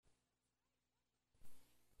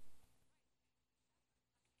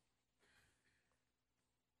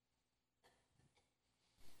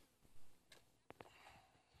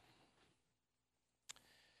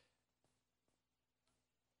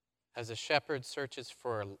As a shepherd searches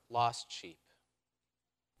for lost sheep,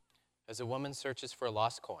 as a woman searches for a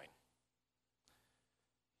lost coin,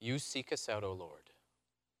 you seek us out, O Lord.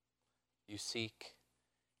 You seek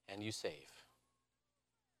and you save.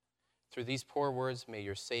 Through these poor words, may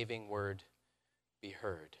your saving word be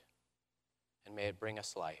heard, and may it bring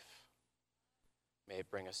us life. May it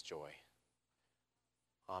bring us joy.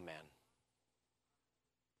 Amen.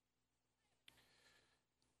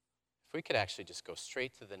 If we could actually just go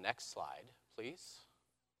straight to the next slide, please.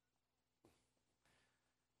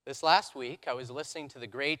 This last week, I was listening to the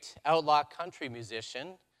great outlaw country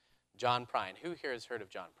musician, John Prine. Who here has heard of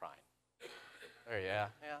John Prine? There, yeah,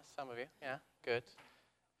 some of you. Yeah, good.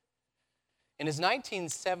 In his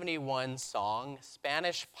 1971 song,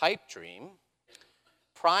 Spanish Pipe Dream,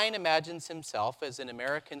 Prine imagines himself as an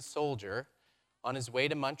American soldier on his way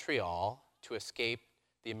to Montreal to escape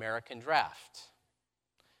the American draft.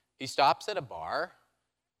 He stops at a bar,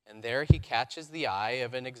 and there he catches the eye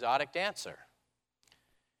of an exotic dancer.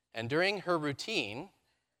 And during her routine,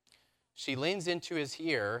 she leans into his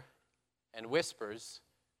ear and whispers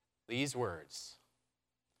these words: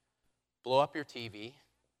 blow up your TV,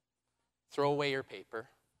 throw away your paper,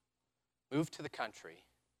 move to the country,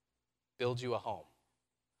 build you a home,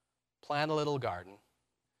 plant a little garden,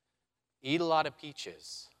 eat a lot of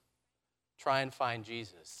peaches, try and find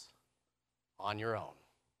Jesus on your own.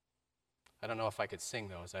 I don't know if I could sing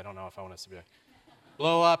those. I don't know if I want us to be like,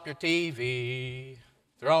 blow up your TV,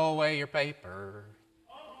 throw away your paper.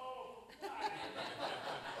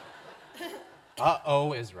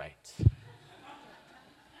 Uh-oh is right.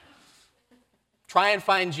 Try and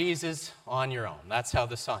find Jesus on your own. That's how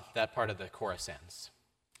the song, that part of the chorus ends.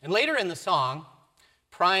 And later in the song,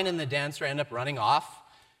 Prine and the dancer end up running off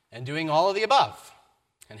and doing all of the above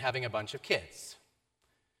and having a bunch of kids.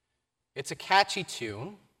 It's a catchy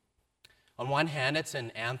tune. On one hand, it's an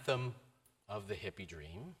anthem of the hippie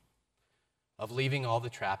dream, of leaving all the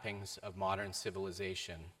trappings of modern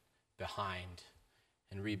civilization behind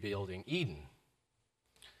and rebuilding Eden.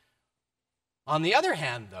 On the other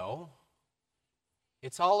hand, though,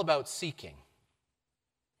 it's all about seeking.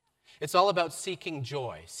 It's all about seeking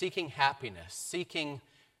joy, seeking happiness, seeking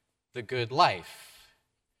the good life.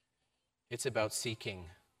 It's about seeking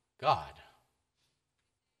God.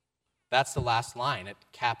 That's the last line. It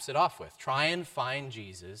caps it off with. Try and find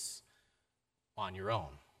Jesus on your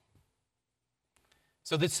own.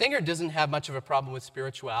 So the singer doesn't have much of a problem with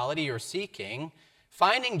spirituality or seeking.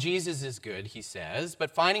 Finding Jesus is good, he says,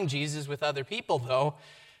 but finding Jesus with other people, though,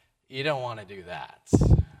 you don't want to do that.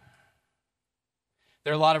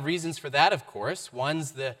 There are a lot of reasons for that, of course.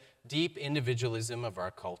 One's the deep individualism of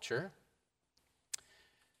our culture.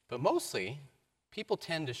 But mostly, people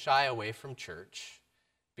tend to shy away from church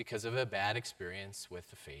because of a bad experience with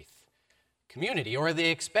the faith community, or they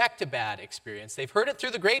expect a bad experience. They've heard it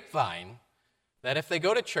through the grapevine that if they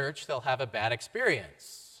go to church, they'll have a bad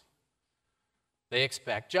experience. They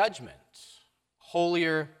expect judgment,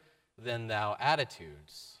 holier than thou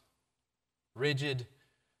attitudes, rigid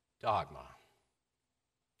dogma.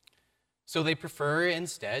 So they prefer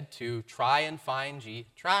instead to try and find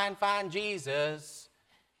Jesus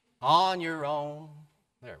on your own.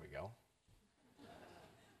 There we go.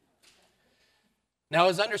 Now,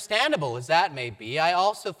 as understandable as that may be, I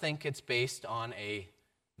also think it's based on a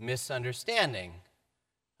misunderstanding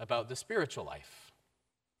about the spiritual life.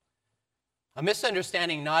 A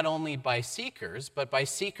misunderstanding not only by seekers, but by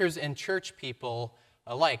seekers and church people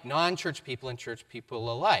alike, non-church people and church people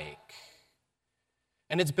alike.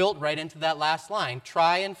 And it's built right into that last line.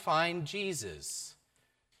 Try and find Jesus,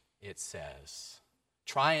 it says.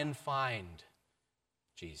 Try and find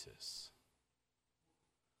Jesus.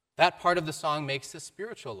 That part of the song makes the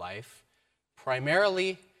spiritual life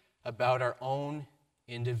primarily about our own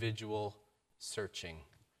individual searching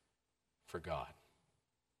for God.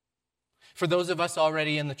 For those of us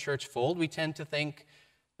already in the church fold, we tend to think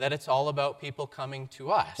that it's all about people coming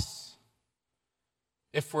to us.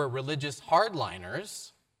 If we're religious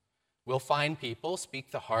hardliners, we'll find people,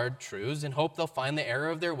 speak the hard truths, and hope they'll find the error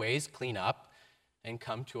of their ways, clean up, and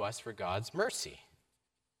come to us for God's mercy.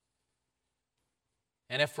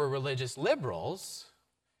 And if we're religious liberals,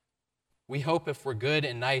 we hope if we're good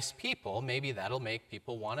and nice people, maybe that'll make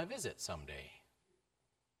people want to visit someday.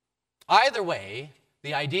 Either way,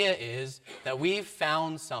 the idea is that we've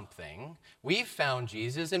found something, we've found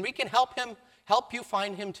Jesus, and we can help you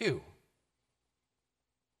find him too.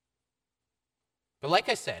 But like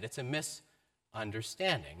I said, it's a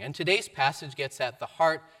misunderstanding. And today's passage gets at the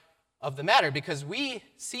heart of the matter because we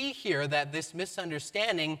see here that this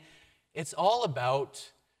misunderstanding, it's all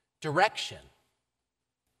about direction.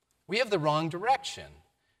 We have the wrong direction.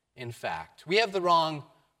 in fact. We have the wrong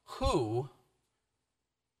who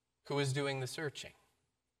is doing the searching.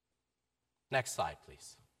 Next slide,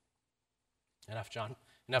 please. Enough John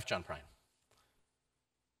Prine.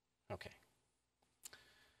 Okay.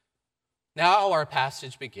 Now our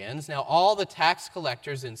passage begins. Now all the tax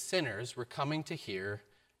collectors and sinners were coming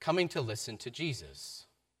to listen to Jesus.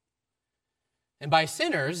 And by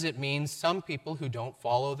sinners, it means some people who don't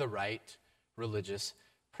follow the right religious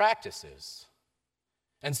practices,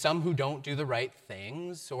 and some who don't do the right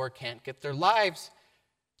things or can't get their lives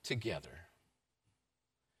together.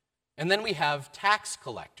 And then we have tax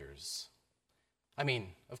collectors. I mean,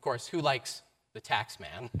 of course, who likes the tax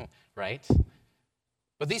man, right?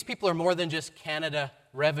 But these people are more than just Canada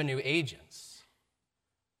revenue agents.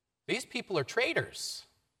 These people are traitors.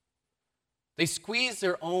 They squeeze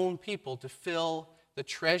their own people to fill the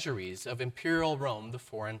treasuries of imperial Rome, the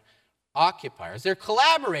foreign occupiers. They're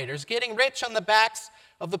collaborators, getting rich on the backs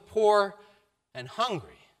of the poor and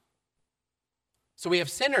hungry. So we have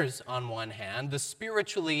sinners on one hand, the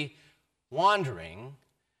spiritually wandering,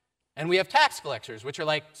 and we have tax collectors, which are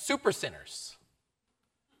like super sinners,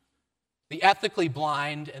 the ethically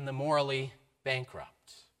blind and the morally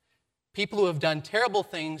bankrupt, people who have done terrible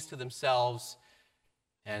things to themselves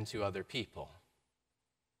and to other people.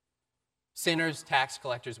 Sinners, tax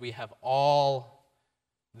collectors, we have all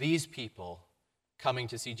these people coming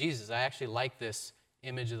to see Jesus. I actually like this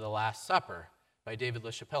image of the Last Supper by David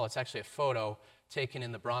LaChapelle. It's actually a photo taken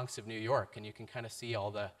in the Bronx of New York, and you can kind of see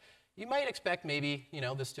all the, you might expect maybe,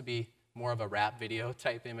 this to be more of a rap video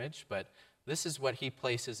type image, but this is what he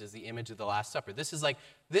places as the image of the Last Supper. This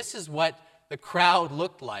is what the crowd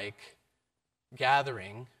looked like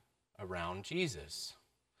gathering around Jesus.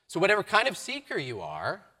 So whatever kind of seeker you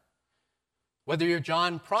are, whether you're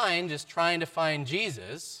John Prine just trying to find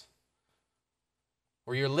Jesus,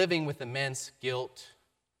 or you're living with immense guilt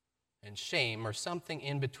and shame, or something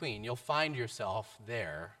in between, you'll find yourself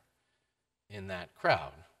there in that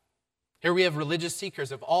crowd. Here we have religious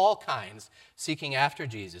seekers of all kinds seeking after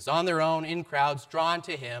Jesus, on their own, in crowds, drawn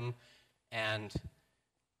to him and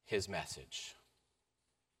his message.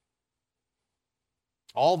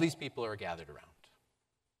 All these people are gathered around.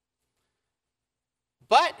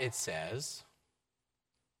 But it says,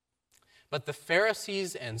 but the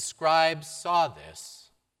Pharisees and scribes saw this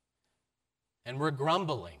and were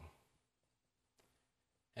grumbling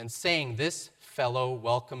and saying, this fellow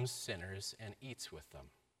welcomes sinners and eats with them.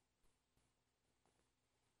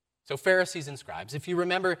 So Pharisees and scribes, if you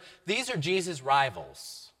remember, these are Jesus'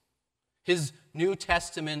 rivals, his New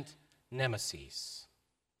Testament nemesis.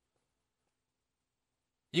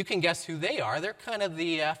 You can guess who they are. They're kind of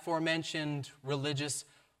the aforementioned religious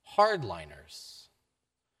hardliners.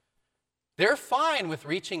 They're fine with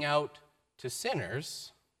reaching out to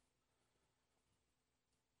sinners,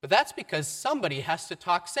 but that's because somebody has to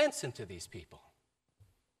talk sense into these people.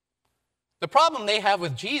 The problem they have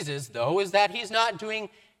with Jesus, though, is that he's not doing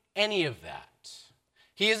any of that.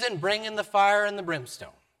 He isn't bringing the fire and the brimstone.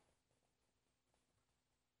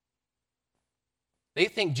 They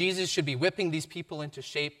think Jesus should be whipping these people into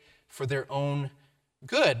shape for their own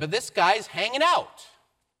good. But this guy's hanging out.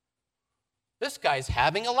 This guy's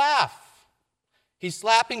having a laugh. He's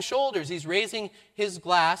slapping shoulders. He's raising his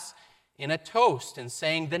glass in a toast and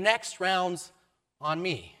saying, the next round's on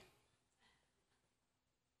me.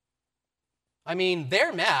 I mean,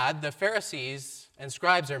 they're mad. The Pharisees and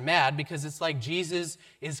scribes are mad because it's like Jesus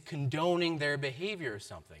is condoning their behavior or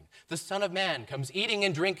something. The Son of Man comes eating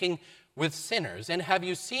and drinking with sinners. And have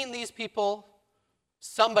you seen these people?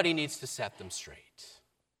 Somebody needs to set them straight.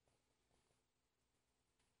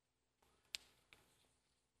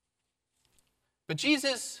 But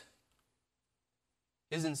Jesus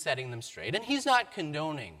isn't setting them straight, and he's not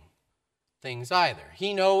condoning things either.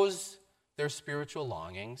 He knows their spiritual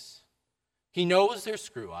longings. He knows their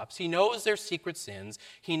screw-ups. He knows their secret sins.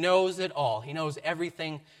 He knows it all. He knows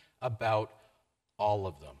everything about all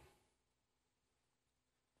of them.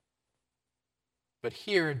 But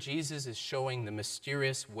here, Jesus is showing the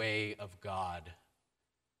mysterious way of God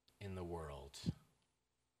in the world.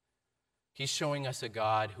 He's showing us a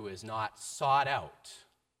God who is not sought out,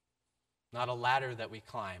 not a ladder that we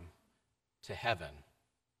climb to heaven,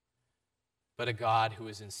 but a God who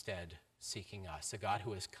is instead seeking us, a God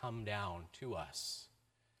who has come down to us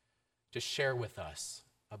to share with us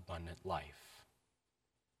abundant life.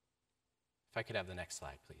 If I could have the next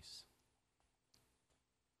slide, please.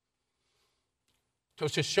 So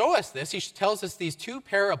to show us this, he tells us these two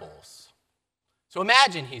parables. So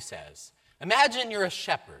imagine, he says, imagine you're a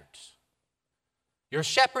shepherd. You're a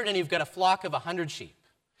shepherd and you've got a flock of 100 sheep.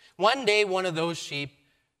 One day, one of those sheep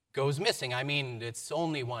goes missing. I mean, it's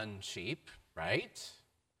only one sheep, right?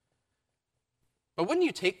 But wouldn't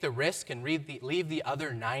you take the risk and leave the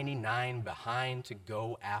other 99 behind to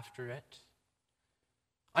go after it?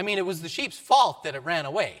 I mean, it was the sheep's fault that it ran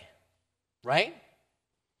away, right?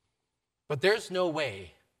 But there's no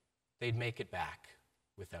way they'd make it back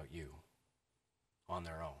without you on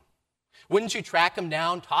their own. Wouldn't you track them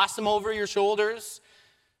down, toss them over your shoulders,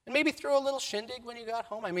 and maybe throw a little shindig when you got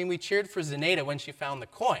home? I mean, we cheered for Zenaida when she found the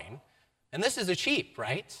coin, and this is a sheep,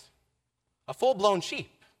 right? A full-blown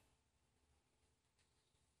sheep.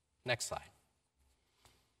 Next slide.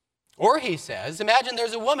 Or he says, imagine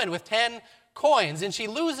there's a woman with 10 coins and she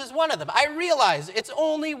loses one of them. I realize it's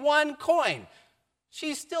only one coin.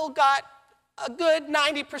 She's still got a good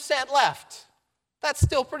 90% left. That's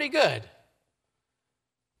still pretty good.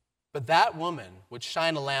 But that woman would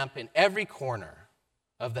shine a lamp in every corner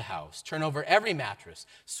of the house, turn over every mattress,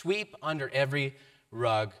 sweep under every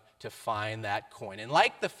rug to find that coin. And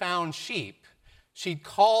like the found sheep, she'd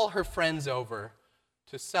call her friends over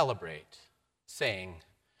to celebrate, saying,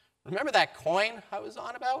 remember that coin I was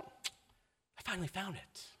on about? I finally found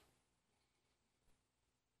it.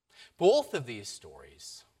 In both of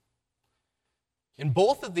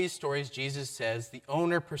these stories, Jesus says the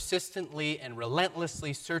owner persistently and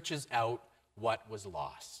relentlessly searches out what was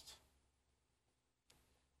lost.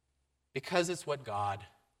 Because it's what God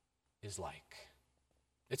is like.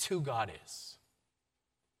 It's who God is.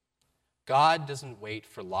 God doesn't wait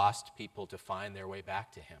for lost people to find their way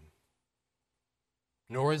back to him.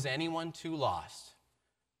 Nor is anyone too lost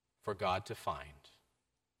for God to find.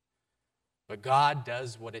 But God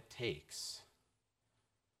does what it takes.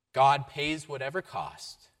 God pays whatever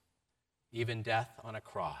cost, even death on a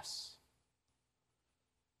cross.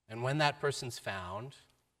 And when that person's found,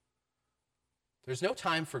 there's no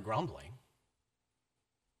time for grumbling.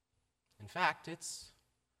 In fact, it's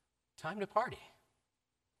time to party.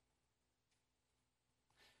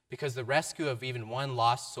 Because the rescue of even one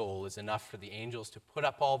lost soul is enough for the angels to put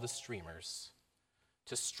up all the streamers,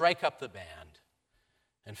 to strike up the band,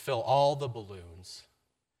 and fill all the balloons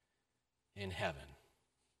in heaven.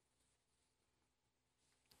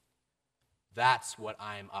 That's what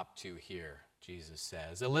I'm up to here, Jesus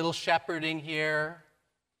says. A little shepherding here,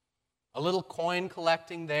 a little coin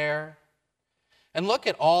collecting there. And look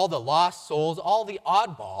at all the lost souls, all the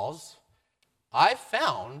oddballs I've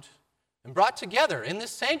found and brought together in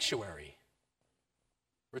this sanctuary,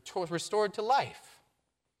 restored to life.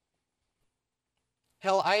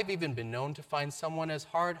 Hell, I've even been known to find someone as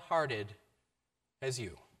hard-hearted as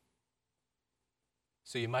you.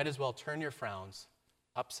 So you might as well turn your frowns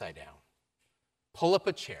upside down. Pull up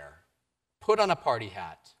a chair, put on a party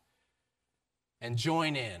hat, and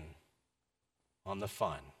join in on the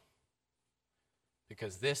fun.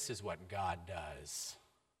 Because this is what God does.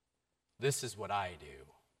 This is what I do.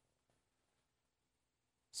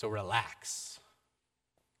 So relax,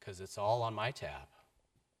 because it's all on my tab.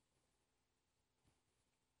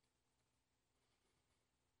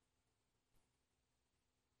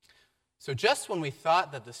 So just when we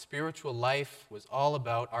thought that the spiritual life was all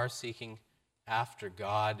about our seeking after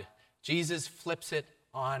God, Jesus flips it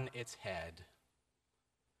on its head.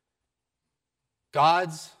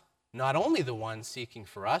 God's not only the one seeking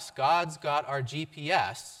for us, God's got our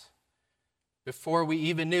GPS. Before we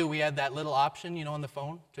even knew, we had that little option, on the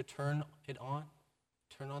phone to turn it on,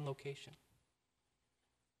 turn on location.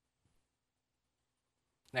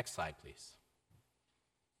 Next slide, please.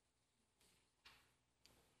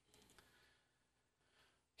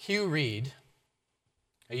 Hugh Reid,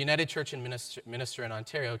 a United Church minister in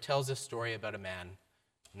Ontario, tells a story about a man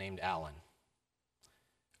named Alan.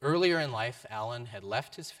 Earlier in life, Alan had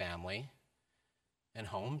left his family and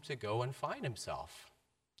home to go and find himself,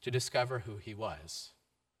 to discover who he was.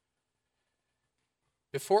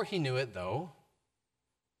 Before he knew it, though,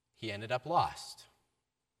 he ended up lost.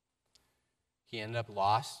 He ended up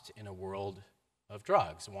lost in a world of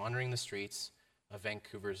drugs, wandering the streets of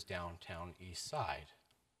Vancouver's downtown east side.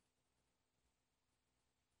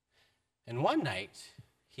 And one night,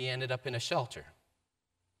 he ended up in a shelter,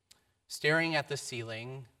 staring at the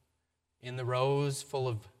ceiling in the rows full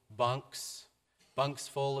of bunks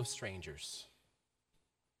full of strangers.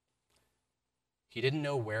 He didn't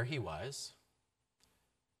know where he was,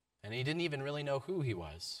 and he didn't even really know who he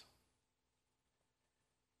was.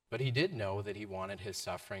 But he did know that he wanted his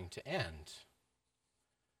suffering to end,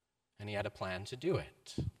 and he had a plan to do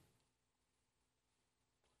it.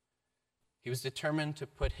 He was determined to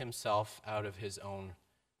put himself out of his own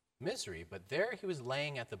misery, but there he was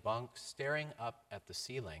laying at the bunk, staring up at the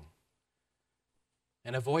ceiling.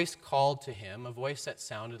 And a voice called to him, a voice that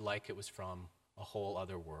sounded like it was from a whole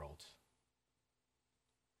other world.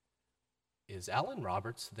 Is Alan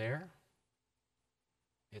Roberts there?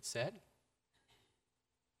 It said.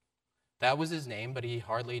 That was his name, but he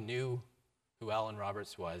hardly knew who Alan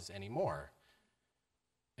Roberts was anymore.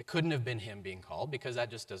 It couldn't have been him being called because that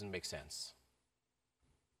just doesn't make sense.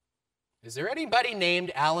 Is there anybody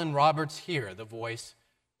named Alan Roberts here? The voice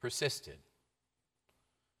persisted.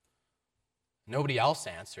 Nobody else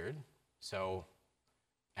answered, so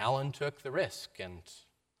Alan took the risk and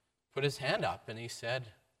put his hand up and he said,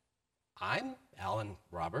 I'm Alan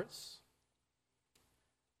Roberts.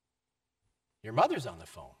 Your mother's on the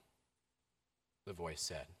phone, the voice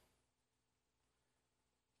said.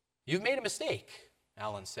 You've made a mistake,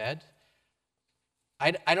 Alan said.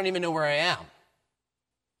 I don't even know where I am.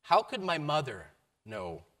 How could my mother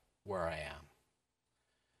know where I am?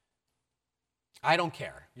 I don't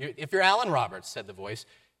care. If you're Alan Roberts, said the voice,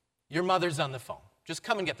 your mother's on the phone. Just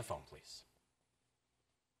come and get the phone, please.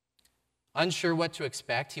 Unsure what to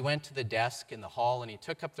expect, he went to the desk in the hall and he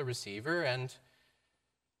took up the receiver, and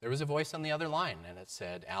there was a voice on the other line, and it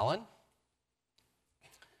said, Alan,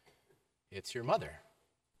 it's your mother.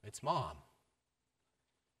 It's Mom.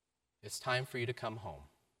 It's time for you to come home.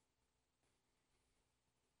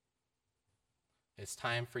 It's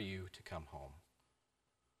time for you to come home.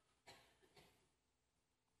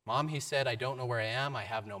 Mom, he said, I don't know where I am. I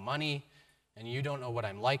have no money, and you don't know what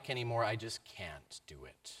I'm like anymore. I just can't do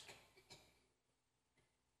it.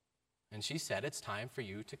 And she said, it's time for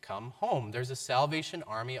you to come home. There's a Salvation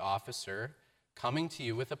Army officer coming to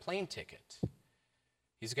you with a plane ticket.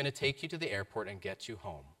 He's going to take you to the airport and get you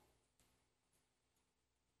home.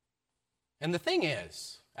 And the thing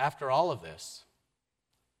is, after all of this,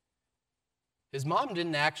 his mom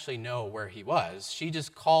didn't actually know where he was. She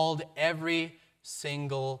just called every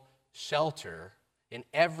single shelter in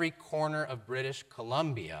every corner of British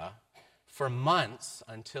Columbia for months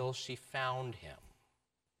until she found him.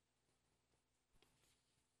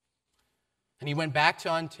 And he went back to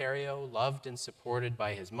Ontario, loved and supported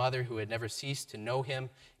by his mother, who had never ceased to know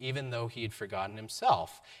him, even though he had forgotten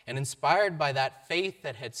himself. And inspired by that faith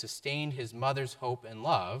that had sustained his mother's hope and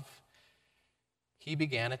love, he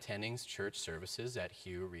began attending church services at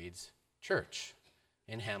Hugh Reed's church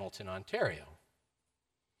in Hamilton, Ontario.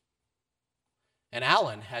 And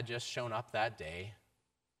Alan had just shown up that day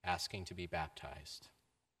asking to be baptized.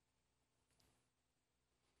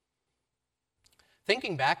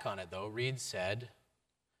 Thinking back on it, though, Reed said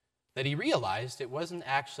that he realized it wasn't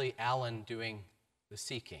actually Alan doing the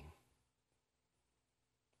seeking.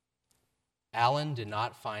 Alan did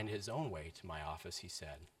not find his own way to my office, he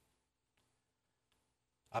said.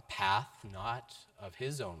 A path not of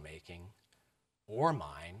his own making or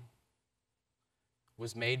mine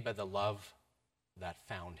was made by the love that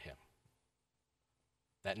found him,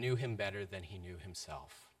 that knew him better than he knew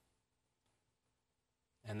himself.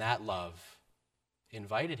 And that love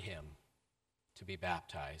invited him to be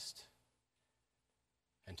baptized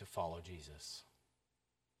and to follow Jesus.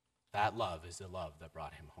 That love is the love that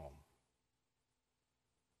brought him home.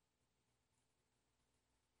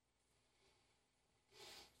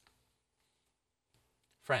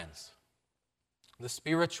 Friends, the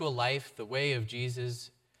spiritual life, the way of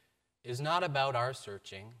Jesus, is not about our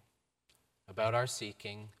searching, about our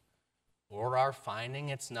seeking, or our finding.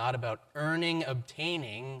 It's not about earning,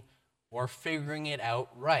 obtaining, or figuring it out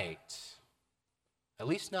right, at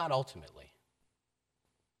least not ultimately.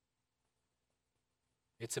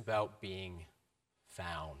 It's about being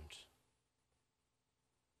found.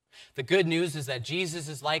 The good news is that Jesus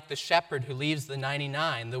is like the shepherd who leaves the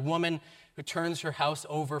 99, the woman who turns her house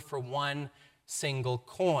over for one single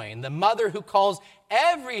coin, the mother who calls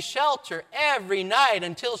every shelter every night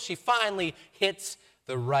until she finally hits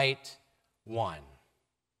the right one.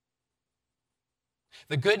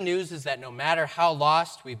 The good news is that no matter how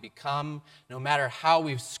lost we've become, no matter how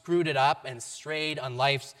we've screwed it up and strayed on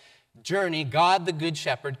life's journey, God, the Good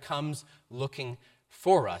Shepherd, comes looking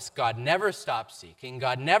for us. God never stops seeking.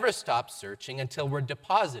 God never stops searching until we're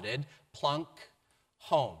deposited plunk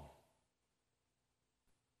home,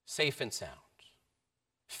 safe and sound,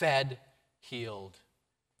 fed, healed,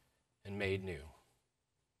 and made new.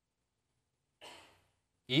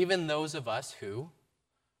 Even those of us who,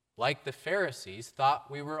 like the Pharisees,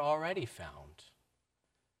 thought we were already found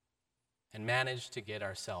and managed to get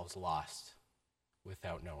ourselves lost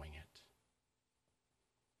without knowing it.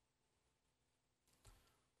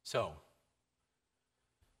 So,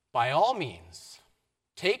 by all means,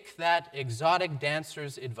 take that exotic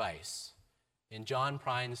dancer's advice in John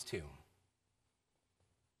Prine's tomb.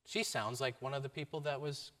 She sounds like one of the people that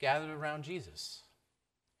was gathered around Jesus,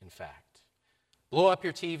 in fact. Blow up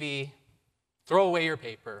your TV, Throw away your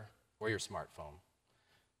paper or your smartphone.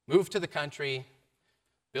 Move to the country,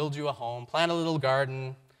 build you a home, plant a little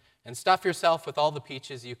garden, and stuff yourself with all the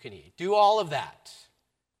peaches you can eat. Do all of that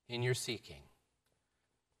in your seeking.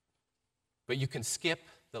 But you can skip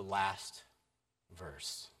the last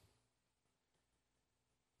verse.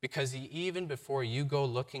 Because even before you go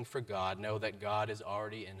looking for God, know that God is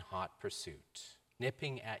already in hot pursuit,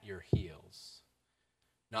 nipping at your heels,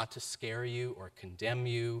 not to scare you or condemn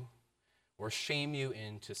you or shame you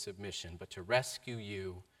into submission, but to rescue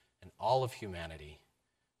you and all of humanity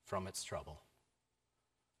from its trouble,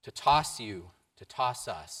 to toss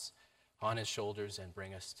us on his shoulders and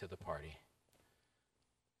bring us to the party,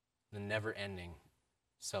 the never-ending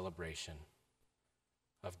celebration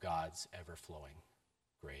of God's ever-flowing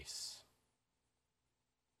grace.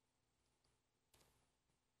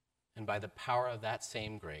 And by the power of that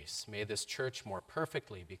same grace, may this church more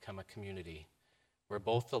perfectly become a community where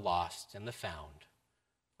both the lost and the found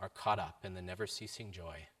are caught up in the never-ceasing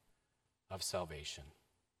joy of salvation.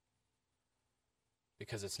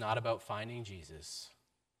 Because it's not about finding Jesus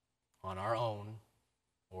on our own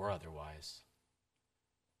or otherwise.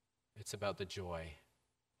 It's about the joy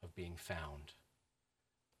of being found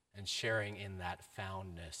and sharing in that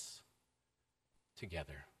foundness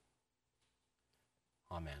together.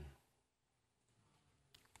 Amen.